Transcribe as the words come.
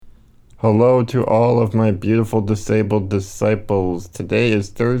Hello to all of my beautiful disabled disciples. Today is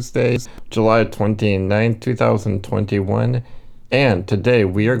Thursday, July 29th, 2021, and today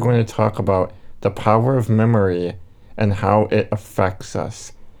we are going to talk about the power of memory and how it affects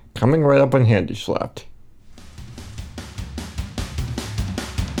us. Coming right up on Handy Schlapped.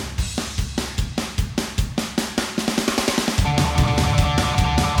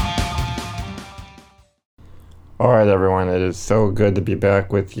 Alright, everyone, it is so good to be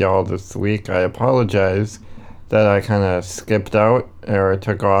back with y'all this week. I apologize that I kind of skipped out or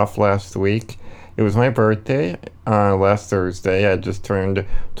took off last week. It was my birthday last Thursday. I just turned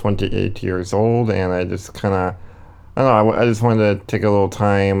 28 years old, and I just kind of, I don't know, I just wanted to take a little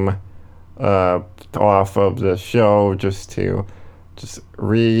time off of the show just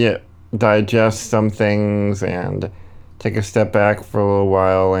digest some things and take a step back for a little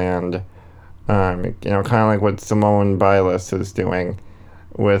while and kind of like what Simone Biles is doing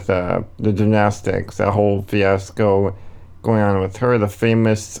with the gymnastics, that whole fiasco going on with her, the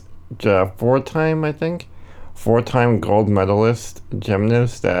famous four-time gold medalist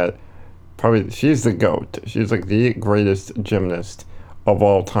gymnast that probably, she's the GOAT. She's like the greatest gymnast of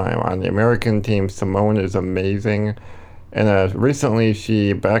all time. On the American team, Simone is amazing. And recently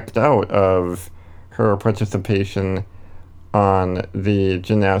she backed out of her participation on the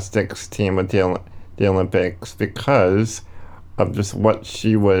gymnastics team at the Olympics because of just what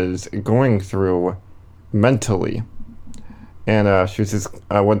she was going through mentally. And she was just,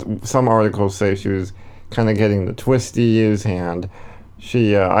 what some articles say, she was kind of getting the twisties, and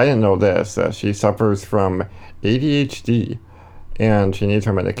I didn't know this, she suffers from ADHD, and she needs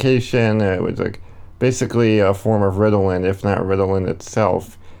her medication. It was like basically a form of Ritalin, if not Ritalin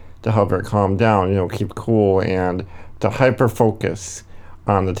itself, to help her calm down, keep cool, and to hyper focus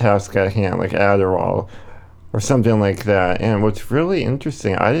on the task at hand, like Adderall or something like that. And what's really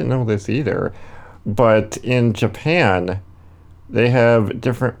interesting, I didn't know this either, but in Japan, they have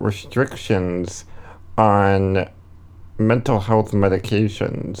different restrictions on mental health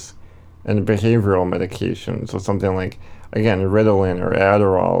medications and behavioral medications. So something like, again, Ritalin or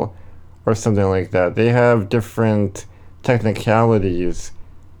Adderall or something like that. They have different technicalities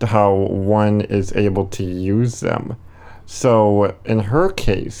to how one is able to use them. So in her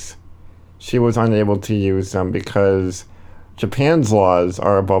case, she was unable to use them because Japan's laws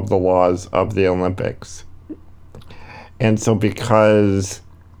are above the laws of the Olympics. And so because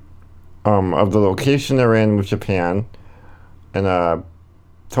of the location they're in with Japan, and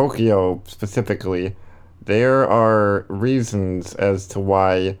Tokyo specifically, there are reasons as to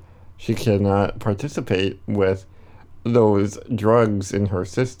why she cannot participate with those drugs in her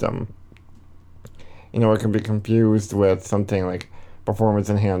system. It can be confused with something like performance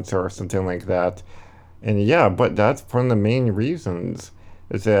enhancer or something like that. And yeah, but that's one of the main reasons,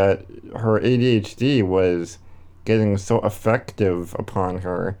 is that her ADHD was getting so effective upon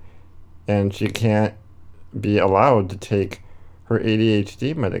her, and she can't be allowed to take her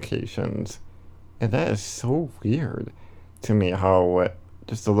ADHD medications. And that is so weird to me, how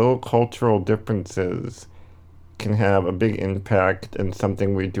just the little cultural differences can have a big impact in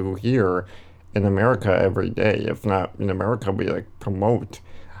something we do here in America every day. If not in America, we like promote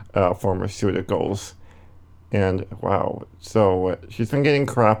pharmaceuticals. And wow, so she's been getting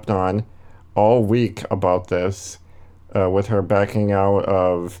crapped on all week about this, with her backing out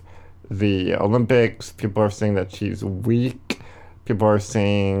of the Olympics. People are saying that she's weak. People are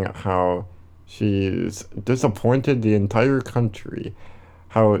saying how she's disappointed the entire country,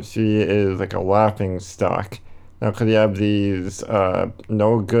 how she is like a laughing stock. Now, could you have these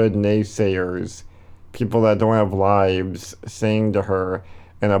no good naysayers, people that don't have lives, saying to her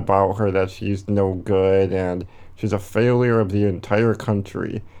and about her that she's no good and she's a failure of the entire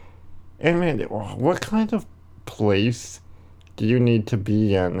country? And man, what kind of place do you need to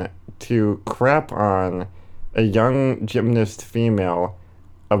be in to crap on a young gymnast female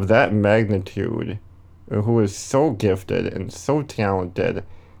of that magnitude, who is so gifted and so talented,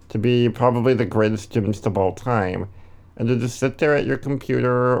 to be probably the greatest gymnast of all time, and to just sit there at your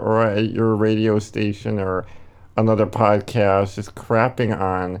computer or at your radio station or another podcast just crapping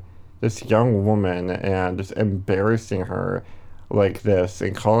on this young woman and just embarrassing her like this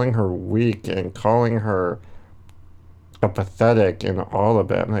and calling her weak and calling her pathetic and all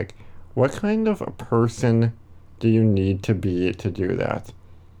of it. Like, what kind of a person do you need to be to do that?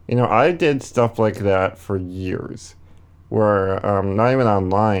 I did stuff like that for years, where not even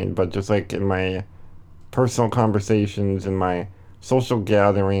online, but just like in my personal conversations, in my social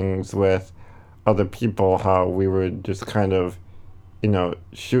gatherings with other people, how we would just kind of,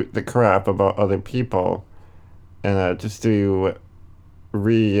 shoot the crap about other people, and just to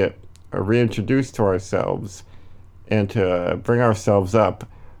reintroduce to ourselves and to bring ourselves up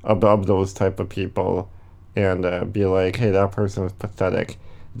above those type of people and be like, hey, that person is pathetic.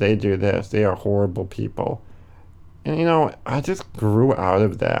 They do this. They are horrible people. And, I just grew out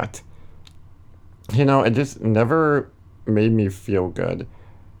of that. It just never made me feel good.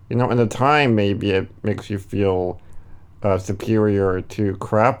 In the time, maybe it makes you feel superior to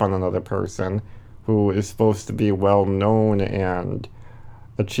crap on another person who is supposed to be well known and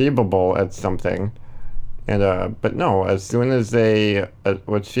achievable at something. And but no, as soon as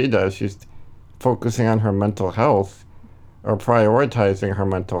what she does, she's focusing on her mental health or prioritizing her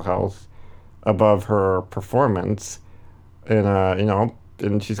mental health above her performance, and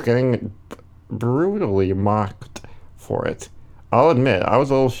and she's getting brutally mocked for it. I'll admit, I was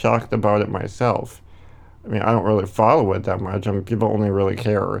a little shocked about it myself. I mean, I don't really follow it that much. I mean, people only really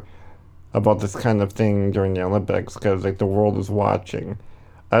care about this kind of thing during the Olympics because like the world is watching.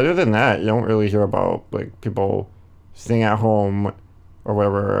 Other than that, you don't really hear about like people sitting at home or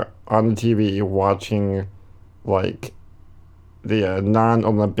whatever on the TV watching like the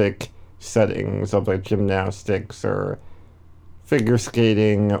non-Olympic settings of like gymnastics or figure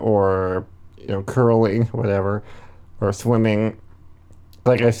skating or curling, whatever, or swimming.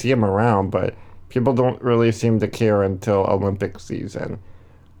 Like I see them around, but people don't really seem to care until Olympic season,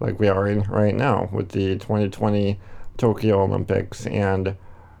 like we are in right now with the 2020 Tokyo Olympics. And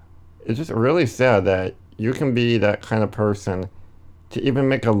it's just really sad that you can be that kind of person to even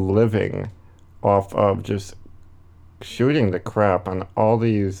make a living off of just shooting the crap on all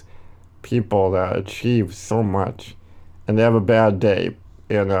these people that achieve so much and they have a bad day.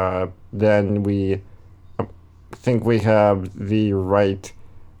 And then we think we have the right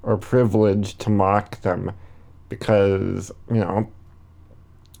or privilege to mock them because,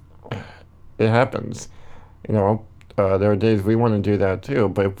 it happens. There are days we want to do that too,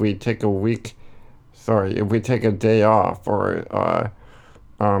 but if we take if we take a day off, or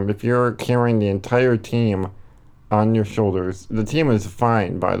if you're carrying the entire team on your shoulders, the team is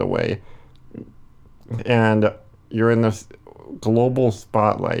fine, by the way, and you're in this global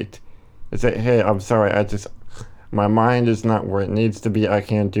spotlight, and say, hey, I'm sorry, my mind is not where it needs to be, I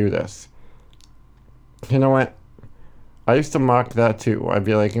can't do this. You know what? I used to mock that too. I'd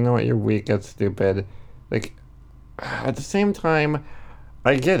be like, you know what, you're weak, that's stupid. Like, at the same time,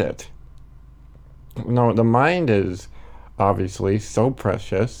 I get it. No, the mind is obviously so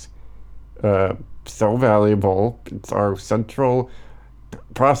precious, so valuable. It's our central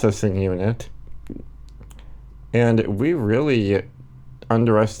processing unit. And we really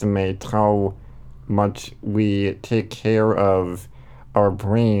underestimate how much we take care of our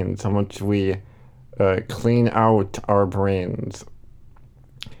brains, how much we clean out our brains,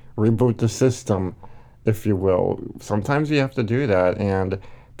 reboot the system, if you will. Sometimes you have to do that, and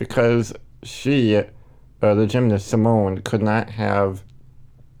because the gymnast Simone, could not have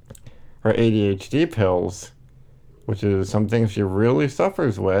her ADHD pills, which is something she really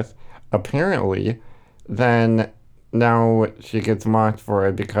suffers with, apparently, then now she gets mocked for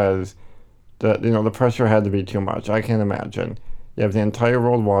it because the pressure had to be too much. I can't imagine. You have the entire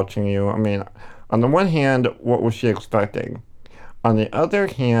world watching you. I mean, on the one hand, what was she expecting? On the other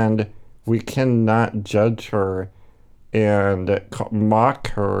hand, we cannot judge her and mock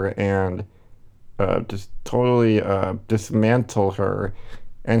her and just totally dismantle her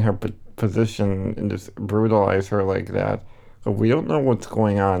and her position and just brutalize her like that. But we don't know what's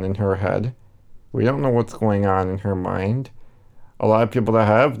going on in her head. We don't know what's going on in her mind. A lot of people that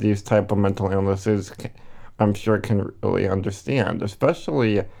have these type of mental illnesses, I'm sure, can really understand,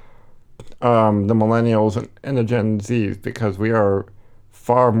 especially the millennials and the Gen Zs, because we are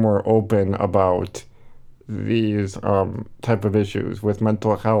far more open about these type of issues with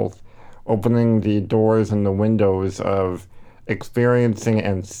mental health, opening the doors and the windows of experiencing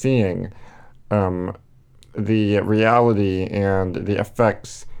and seeing the reality and the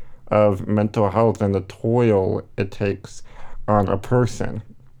effects of mental health and the toil it takes on a person.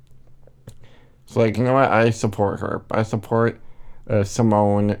 So, like, you know what? I support her. I support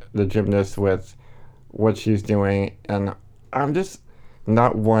Simone, the gymnast, with what she's doing, and I'm just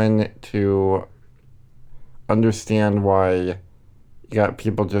not one to understand why you got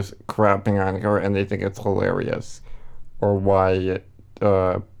people just crapping on her and they think it's hilarious, or why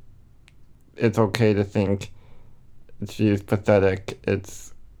it's okay to think she's pathetic.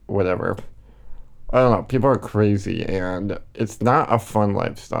 It's whatever. I don't know. People are crazy, and it's not a fun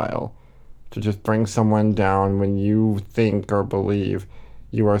lifestyle to just bring someone down when you think or believe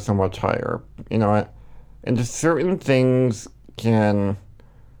you are so much higher. You know what? And just certain things can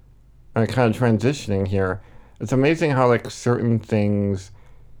kind of transitioning here. It's amazing how like certain things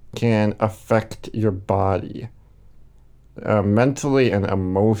can affect your body, mentally and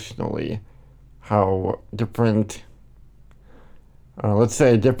emotionally. How different, let's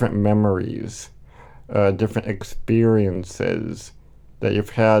say, different memories, different experiences that you've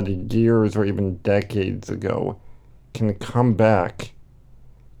had years or even decades ago can come back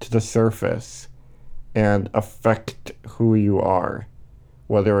to the surface and affect who you are,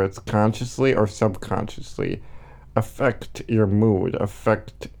 whether it's consciously or subconsciously, affect your mood,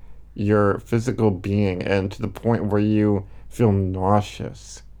 affect your physical being, and to the point where you feel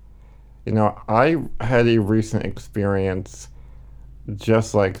nauseous. I had a recent experience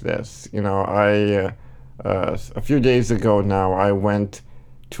just like this. A few days ago now, I went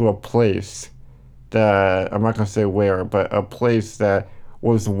to a place that I'm not going to say where, but a place that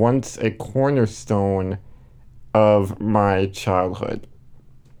was once a cornerstone of my childhood,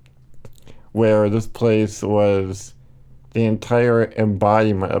 where this place was the entire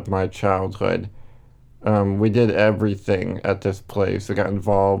embodiment of my childhood. We did everything at this place. We got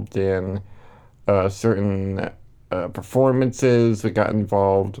involved in certain performances. We got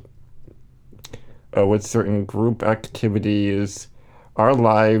involved with certain group activities. Our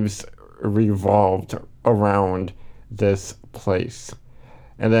lives revolved around this place.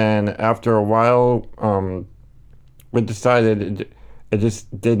 And then after a while, we decided it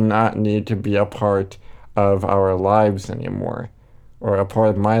just did not need to be a part of our lives anymore, or a part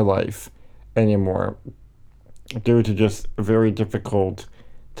of my life anymore, due to just very difficult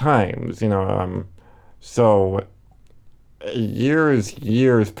times. So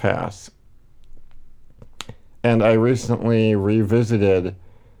years pass, and I recently revisited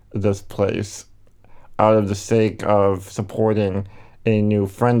this place out of the sake of supporting a new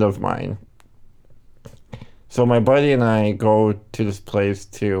friend of mine. So my buddy and I go to this place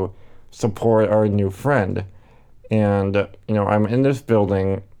to support our new friend. And, I'm in this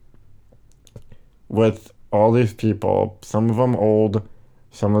building with all these people, some of them old,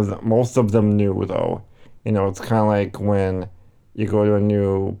 most of them new though. It's kind of like when you go to a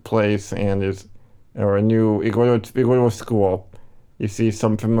new place and you go to a school, you see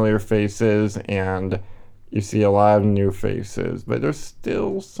some familiar faces and you see a lot of new faces, but there's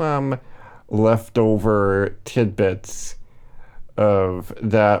still some leftover tidbits of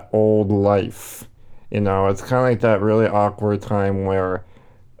that old life. It's kind of like that really awkward time where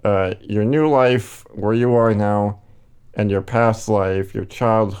your new life, where you are now, and your past life, your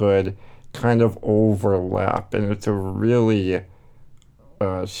childhood, kind of overlap. And it's a really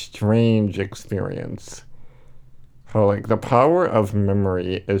strange experience. How, like, the power of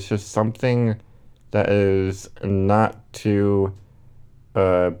memory is just something that is not to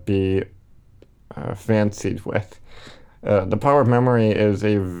be fancied with. The power of memory is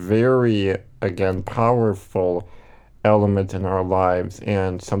a very, again, powerful element in our lives,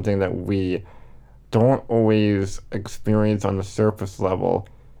 and something that we don't always experience on the surface level,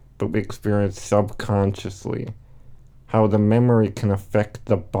 but we experience subconsciously. How the memory can affect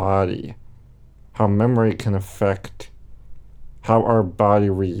the body, how memory can affect how our body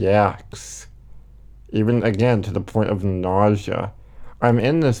reacts, even again to the point of nausea. I'm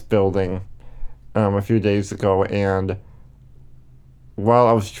in this building a few days ago, and while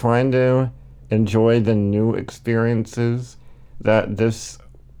I was trying to enjoy the new experiences that this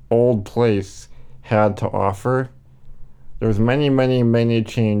old place had to offer, there was many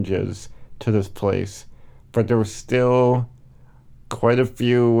changes to this place, but there was still quite a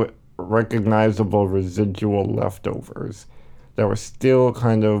few recognizable residual leftovers that were still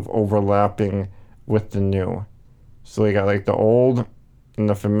kind of overlapping with the new. So you got like the old and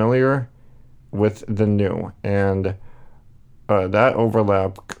the familiar with the new, and that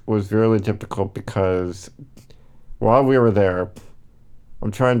overlap was really difficult because while we were there,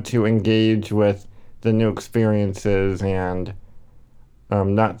 I'm trying to engage with the new experiences and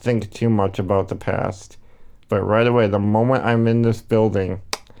not think too much about the past. But right away, the moment I'm in this building,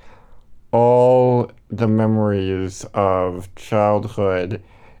 all the memories of childhood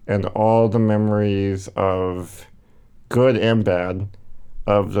and all the memories of good and bad,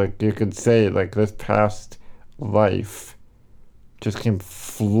 of, like, you could say, like, this past life just came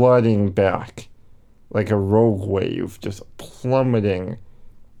flooding back like a rogue wave, just plummeting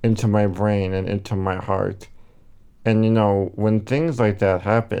into my brain and into my heart. And when things like that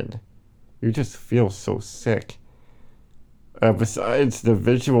happen, you just feel so sick. Besides the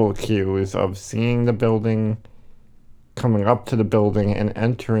visual cues of seeing the building, coming up to the building, and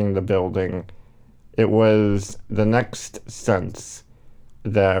entering the building, it was the next sense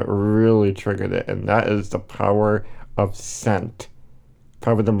that really triggered it, and that is the power of scent.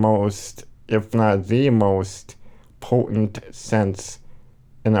 Probably the most, if not the most, potent sense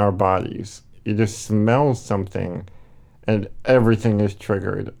in our bodies. You just smell something and everything is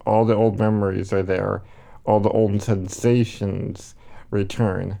triggered. All the old memories are there. All the old sensations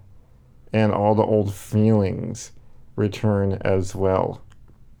return. And all the old feelings return as well.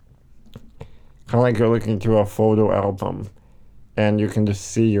 Kind of like you're looking through a photo album and you can just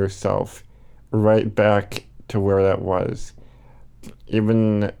see yourself right back to where that was.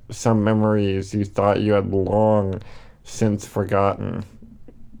 Even some memories you thought you had long since forgotten.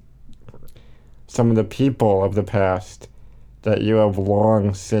 Some of the people of the past that you have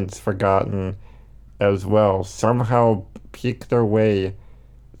long since forgotten as well somehow peek their way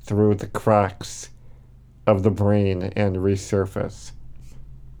through the cracks of the brain and resurface.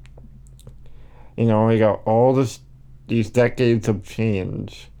 We got these decades of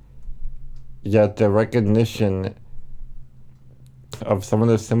change, yet the recognition of some of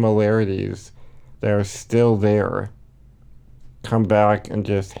the similarities that are still there come back and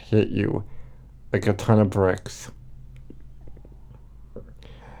just hit you like a ton of bricks.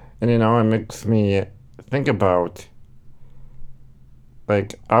 And it makes me think about,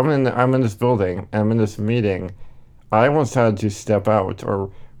 like, I'm in this building, I'm in this meeting. I almost had to step out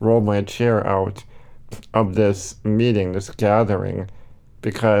or roll my chair out of this meeting, this gathering,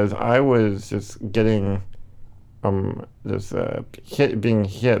 because I was just getting this being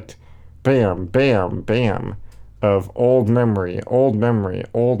hit, bam, bam, bam, of old memory, old memory,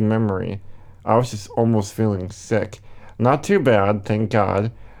 old memory. I was just almost feeling sick. Not too bad, thank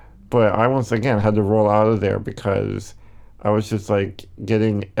God, but I once again had to roll out of there because I was just like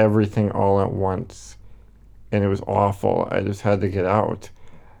getting everything all at once, and it was awful. I just had to get out.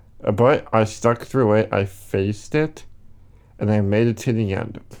 But I stuck through it, I faced it, and I made it to the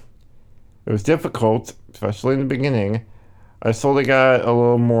end. It was difficult, especially in the beginning. I slowly got a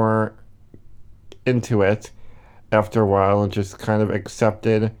little more into it after a while and just kind of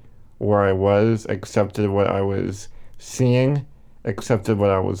accepted where I was, accepted what I was seeing, accepted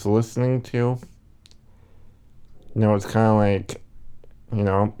what I was listening to. It's kind of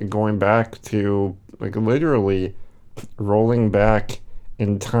like, going back to, like, literally rolling back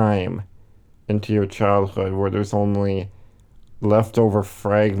in time into your childhood where there's only leftover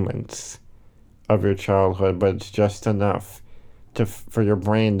fragments of your childhood, but it's just enough for your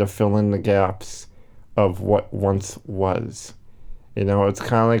brain to fill in the gaps of what once was. It's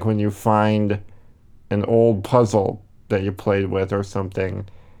kind of like when you find an old puzzle that you played with or something,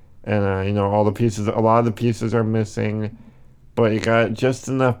 and a lot of the pieces are missing, but you got just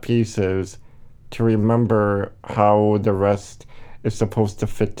enough pieces to remember how the rest is supposed to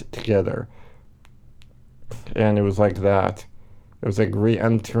fit together. And it was like that. It was like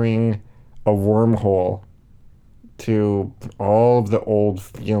re-entering a wormhole to all of the old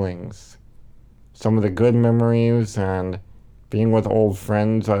feelings. Some of the good memories and being with old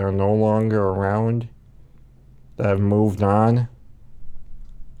friends that are no longer around, that have moved on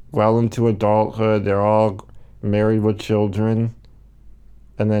well into adulthood. They're all married with children.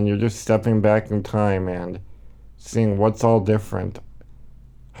 And then you're just stepping back in time and seeing what's all different.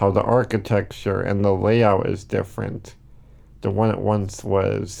 How the architecture and the layout is different than what it once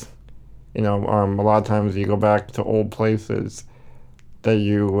was. A lot of times you go back to old places that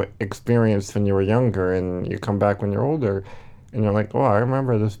you experienced when you were younger, and you come back when you're older, and you're like, oh, I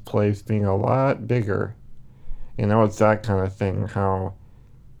remember this place being a lot bigger. It's that kind of thing, how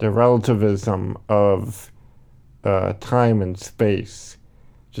the relativism of time and space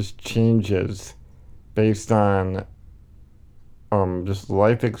just changes based on just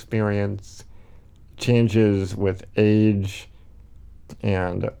life experience, changes with age,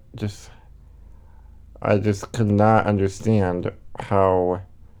 and I just could not understand how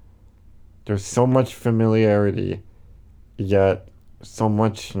there's so much familiarity, yet so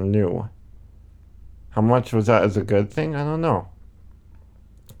much new. How much was that as a good thing? I don't know.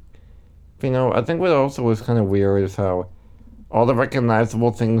 But, I think what also was kind of weird is how all the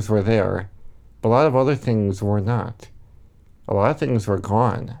recognizable things were there, but a lot of other things were not. A lot of things were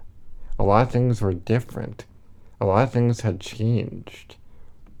gone. A lot of things were different. A lot of things had changed.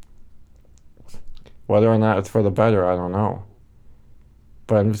 Whether or not it's for the better, I don't know.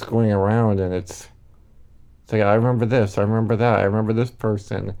 But I'm just going around and it's like, I remember this, I remember that, I remember this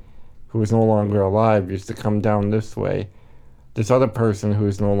person who is no longer alive used to come down this way. This other person who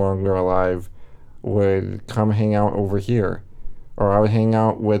is no longer alive would come hang out over here. Or I would hang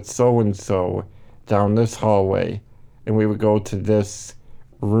out with so-and-so down this hallway, and we would go to this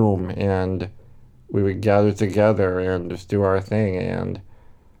room, and we would gather together and just do our thing, and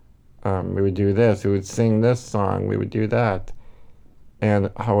we would do this, we would sing this song, we would do that. And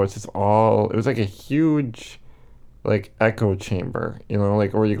how it's just it was like a huge like echo chamber,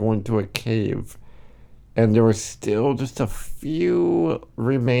 like, or you go into a cave, and there were still just a few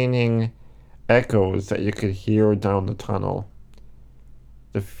remaining echoes that you could hear down the tunnel.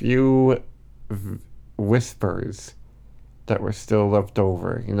 The few whispers that were still left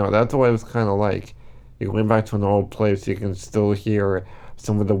over. That's what it was kind of like. You went back to an old place, you can still hear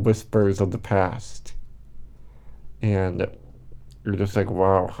some of the whispers of the past. And you're just like,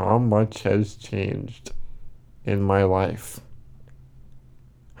 wow, how much has changed in my life?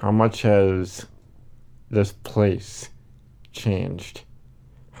 How much has this place changed?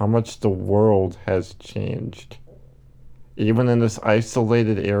 How much the world has changed? Even in this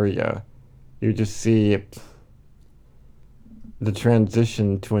isolated area, you just see the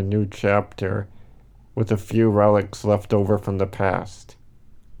transition to a new chapter with a few relics left over from the past.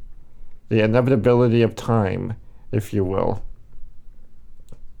 The inevitability of time, if you will.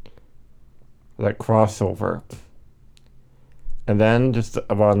 That crossover. And then, just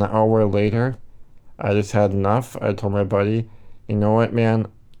about an hour later, I just had enough. I told my buddy, you know what, man,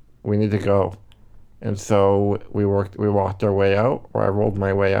 we need to go. And so we walked our way out, or I rolled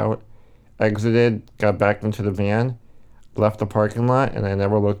my way out, exited, got back into the van, left the parking lot, and I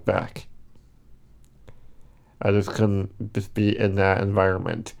never looked back. I just couldn't just be in that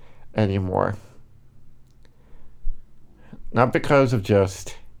environment anymore. Not because of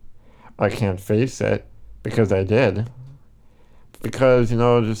just, I can't face it, because I did. Because,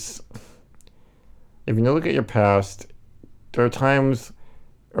 just, if you look at your past, there are times,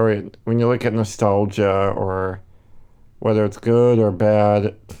 or when you look at nostalgia, or whether it's good or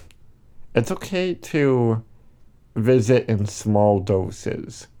bad, it's okay to visit in small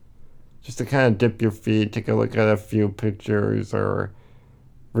doses. Just to kind of dip your feet, take a look at a few pictures, or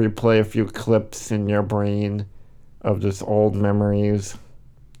replay a few clips in your brain of just old memories.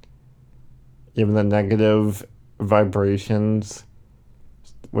 Even the negative vibrations,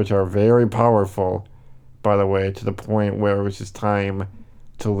 which are very powerful, by the way, to the point where it was just time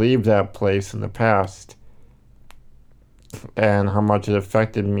to leave that place in the past, and how much it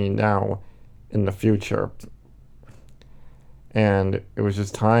affected me now in the future. And it was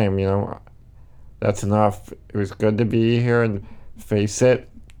just time, that's enough. It was good to be here and face it,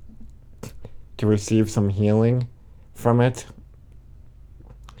 to receive some healing from it.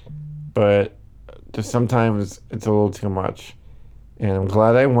 But just sometimes it's a little too much. And I'm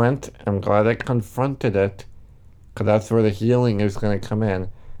glad I went. I'm glad I confronted it, because that's where the healing is going to come in.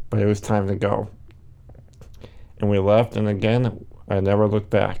 But it was time to go. And we left, and again, I never looked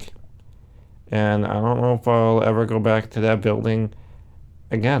back. And I don't know if I'll ever go back to that building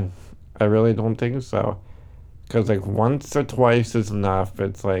again. I really don't think so. Because, like, once or twice is enough.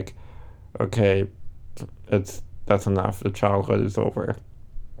 It's like, okay, that's enough. The childhood is over.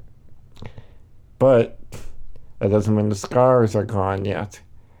 But that doesn't mean the scars are gone yet.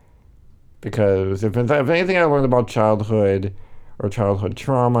 Because if anything I learned about childhood, or childhood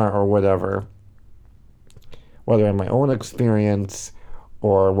trauma, or whatever, whether in my own experience,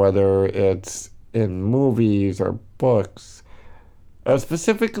 or whether it's in movies or books,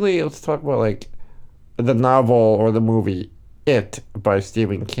 specifically, let's talk about, like, the novel or the movie It by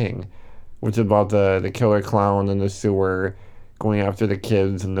Stephen King, which is about the killer clown in the sewer going after the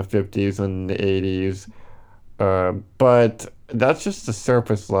kids in the 50s and the 80s. But that's just the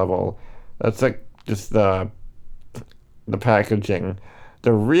surface level. That's like just the packaging.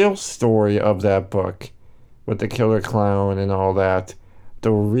 The real story of that book, with the killer clown and all that,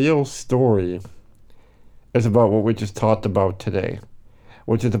 the real story is about what we just talked about today,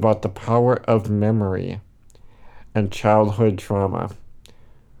 which is about the power of memory and childhood trauma.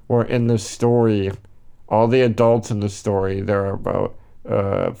 Where in the story, all the adults in the story, there are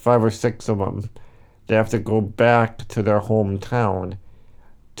about 5 or 6 of them, they have to go back to their hometown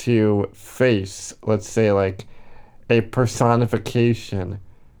to face, let's say, like, a personification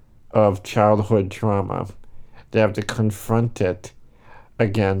of childhood trauma. They have to confront it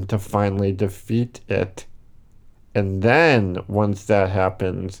again to finally defeat it. And then, once that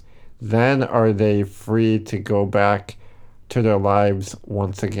happens, then are they free to go back to their lives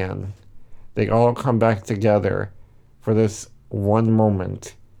once again. They all come back together for this one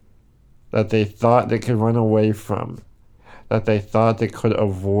moment that they thought they could run away from, that they thought they could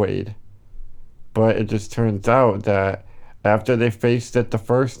avoid. But it just turns out that after they faced it the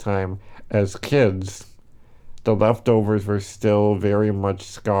first time as kids, the leftovers were still very much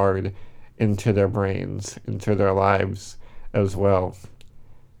scarred into their brains, into their lives as well.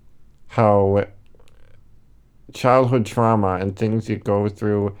 How childhood trauma and things you go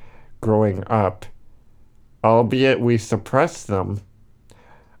through growing up, albeit we suppress them,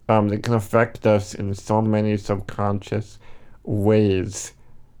 That can affect us in so many subconscious ways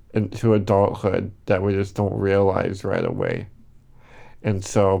into adulthood that we just don't realize right away. And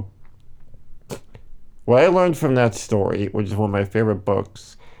so, what I learned from that story, which is one of my favorite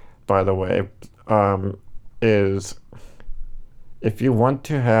books, by the way, is if you want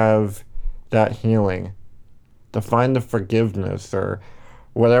to have that healing, to find the forgiveness or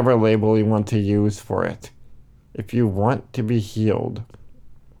whatever label you want to use for it, if you want to be healed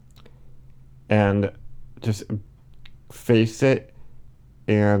and just face it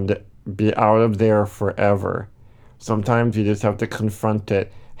and be out of there forever, sometimes you just have to confront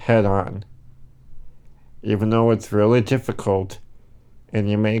it head on. Even though it's really difficult and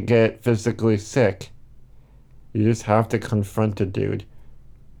you may get physically sick, you just have to confront it, dude.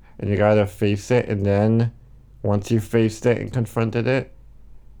 And you gotta face it, and then once you faced it and confronted it,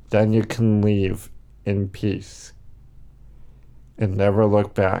 then you can leave in peace and never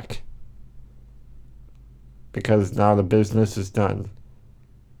look back. Because now the business is done.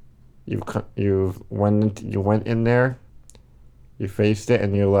 You went in there, you faced it,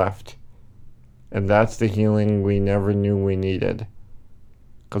 and you left. And that's the healing we never knew we needed.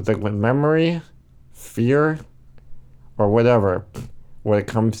 Because like with memory, fear, or whatever, what it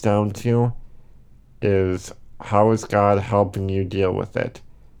comes down to is how is God helping you deal with it?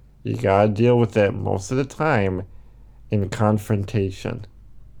 You gotta deal with it most of the time in confrontation.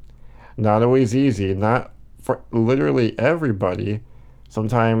 Not always easy, not for literally everybody.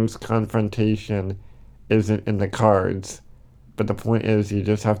 Sometimes confrontation isn't in the cards, but the point is you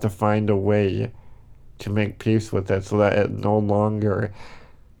just have to find a way to make peace with it so that it no longer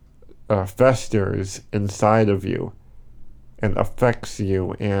festers inside of you and affects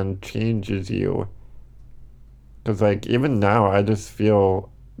you and changes you. Because like even now I just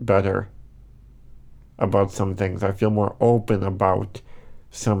feel better about some things. I feel more open about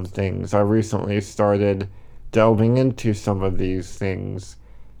some things. I recently started delving into some of these things,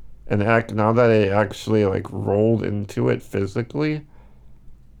 and now that I actually like rolled into it physically,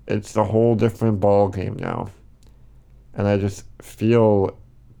 it's a whole different ball game now, and I just feel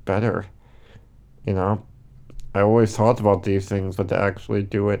better. You know, I always thought about these things, but to actually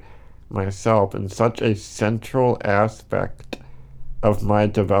do it myself in such a central aspect of my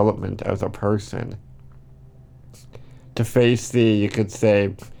development as a person. To face you could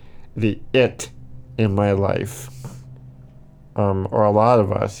say, the it in my life. Or a lot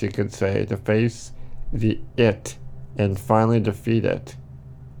of us, you could say, to face the it and finally defeat it.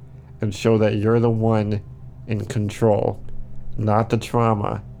 And show that you're the one in control, not the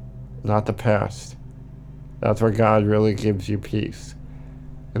trauma, not the past. That's where God really gives you peace.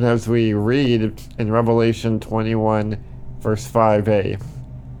 And as we read in Revelation 21, verse 5a,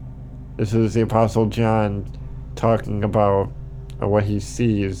 this is the Apostle John talking about what he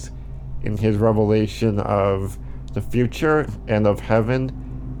sees in his revelation of the future and of heaven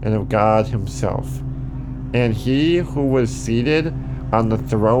and of God himself. And he who was seated on the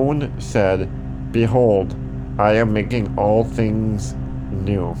throne said, "Behold, I am making all things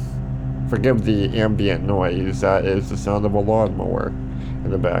new." Forgive the ambient noise, that is the sound of a lawnmower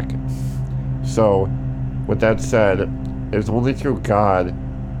in the back. So, with that said, it's only through God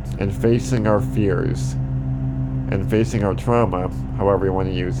and facing our fears and facing our trauma, however you want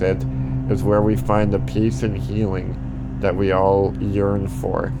to use it, is where we find the peace and healing that we all yearn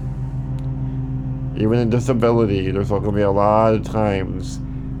for. Even in disability, there's going to be a lot of times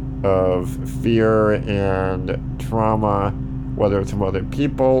of fear and trauma, whether it's from other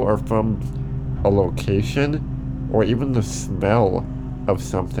people or from a location or even the smell of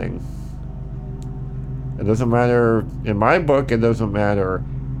something. It doesn't matter, in my book, it doesn't matter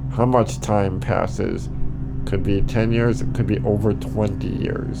how much time passes. Could be 10 years, it could be over 20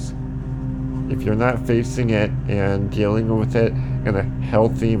 years. If you're not facing it and dealing with it in a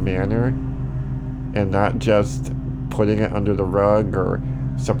healthy manner and not just putting it under the rug or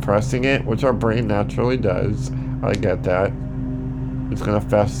suppressing it, which our brain naturally does, I get that. It's going to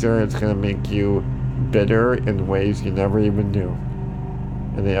fester, it's going to make you bitter in ways you never even knew.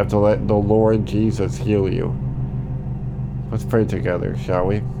 And you have to let the Lord Jesus heal you. Let's pray together, shall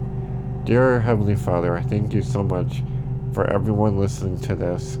we? Dear Heavenly Father, I thank you so much for everyone listening to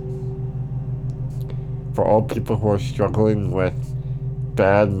this. For all people who are struggling with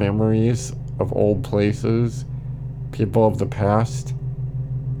bad memories of old places, people of the past,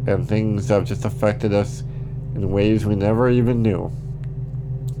 and things that have just affected us in ways we never even knew.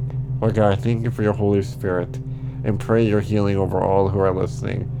 Lord God, I thank you for your Holy Spirit and pray your healing over all who are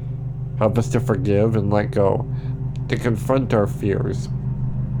listening. Help us to forgive and let go, to confront our fears,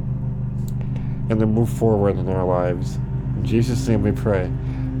 and to move forward in our lives. In Jesus' name we pray.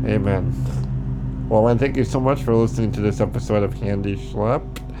 Amen. Well, and thank you so much for listening to this episode of Handy Schlep.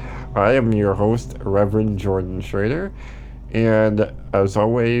 I am your host, Reverend Jordan Schrader. And as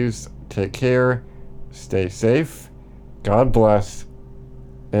always, take care, stay safe, God bless,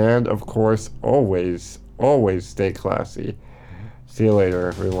 and of course, always, always stay classy. See you later,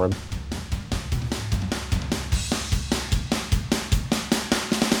 everyone.